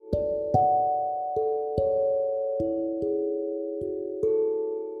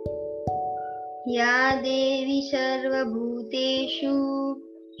या देवी सर्वभूतेषु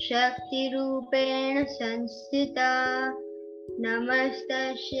शक्तिरूपेण संस्थिता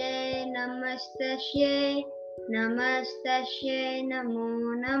नमस्तस्यै नमस्तस्यै नमस्तस्यै नमो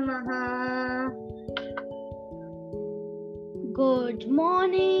नमः. Good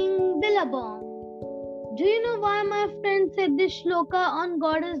morning, Billabong. Do you know why my friend said this shloka on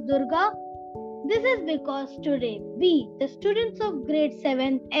Goddess Durga? This is because today we, the students of grade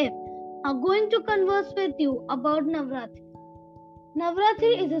 7th F, are going to converse with you about Navratri.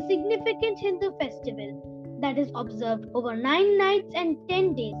 Navratri is a significant Hindu festival that is observed over 9 nights and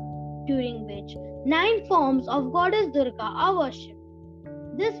 10 days, during which 9 forms of Goddess Durga are worshipped.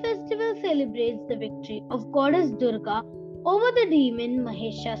 This festival celebrates the victory of Goddess Durga over the demon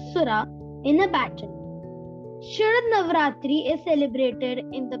Mahishasura in a battle. Sharad Navratri is celebrated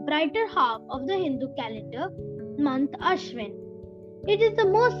in the brighter half of the Hindu calendar, month Ashwin. It is the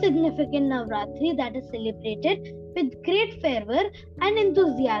most significant Navratri that is celebrated with great fervor and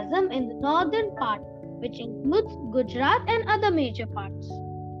enthusiasm in the northern part, which includes Gujarat and other major parts.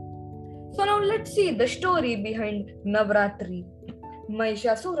 So now let's see the story behind Navratri.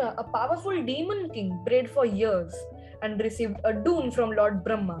 Mahishasura, a powerful demon king, prayed for years and received a boon from Lord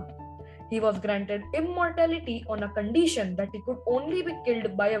Brahma. He was granted immortality on a condition that he could only be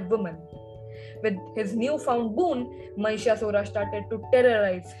killed by a woman. With his newfound boon, Mahishasura started to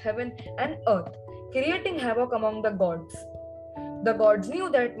terrorize heaven and earth, creating havoc among the gods. The gods knew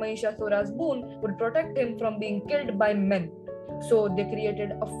that Mahishasura's boon would protect him from being killed by men, so they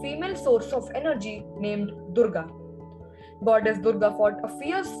created a female source of energy named Durga. Goddess Durga fought a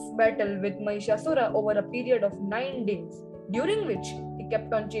fierce battle with Mahishasura over a period of 9 days, during which he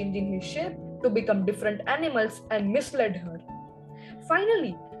kept on changing his shape to become different animals and misled her.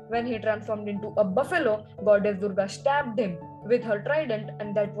 Finally, when he transformed into a buffalo, Goddess Durga stabbed him with her trident,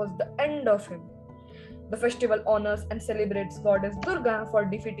 and that was the end of him. The festival honors and celebrates Goddess Durga for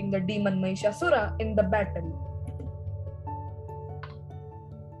defeating the demon Mahishasura in the battle.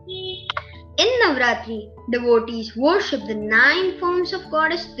 In Navratri, devotees worship the 9 forms of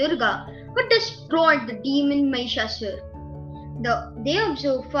Goddess Durga who destroyed the demon Mahishasura. They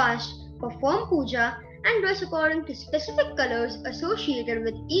observe fast, perform puja, and dress according to specific colors associated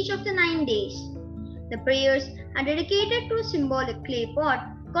with each of the 9 days. The prayers are dedicated to a symbolic clay pot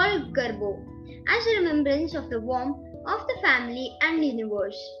called Garbo as a remembrance of the warmth of the family and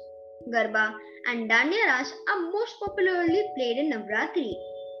universe. Garba and Dandiya Ras are most popularly played in Navratri.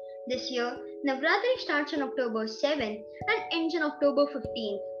 This year, Navratri starts on October 7th and ends on October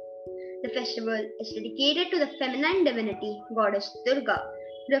 15th. The festival is dedicated to the feminine divinity Goddess Durga,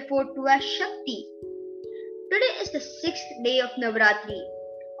 referred to as Shakti. Today is the 6th day of Navratri.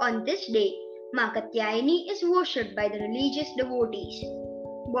 On this day, Ma Katyayani is worshipped by the religious devotees.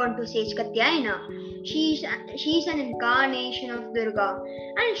 Born to sage Katyayana, she is an incarnation of Durga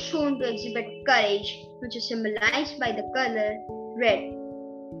and is shown to exhibit courage, which is symbolized by the color red.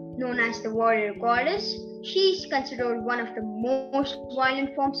 Known as the warrior goddess, she is considered one of the most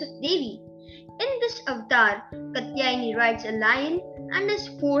violent forms of Devi. In this avatar, Katyayani rides a lion and has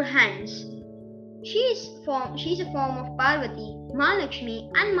 4 hands. She is a form of Parvati, Mahalakshmi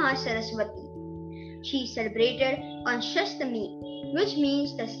and Mahasaraswati. She is celebrated on Shastami, which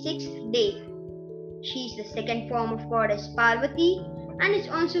means the 6th day. She is the second form of Goddess Parvati and is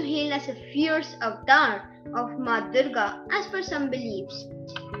also hailed as a fierce avatar of Ma Durga as per some beliefs.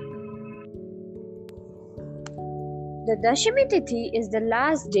 The Dashami Tithi is the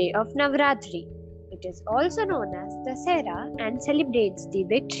last day of Navratri. It is also known as Dasera and celebrates the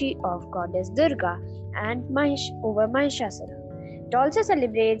victory of Goddess Durga and over Mahishasura. It also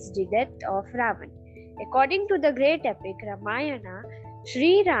celebrates the death of Ravan. According to the great epic Ramayana,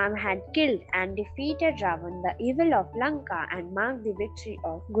 Sri Ram had killed and defeated Ravan, the evil of Lanka, and marked the victory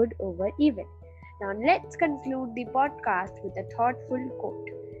of good over evil. Now let's conclude the podcast with a thoughtful quote.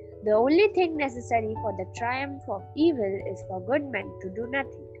 The only thing necessary for the triumph of evil is for good men to do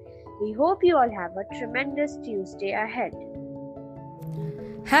nothing. We hope you all have a tremendous Tuesday ahead.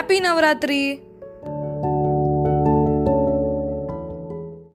 Happy Navratri!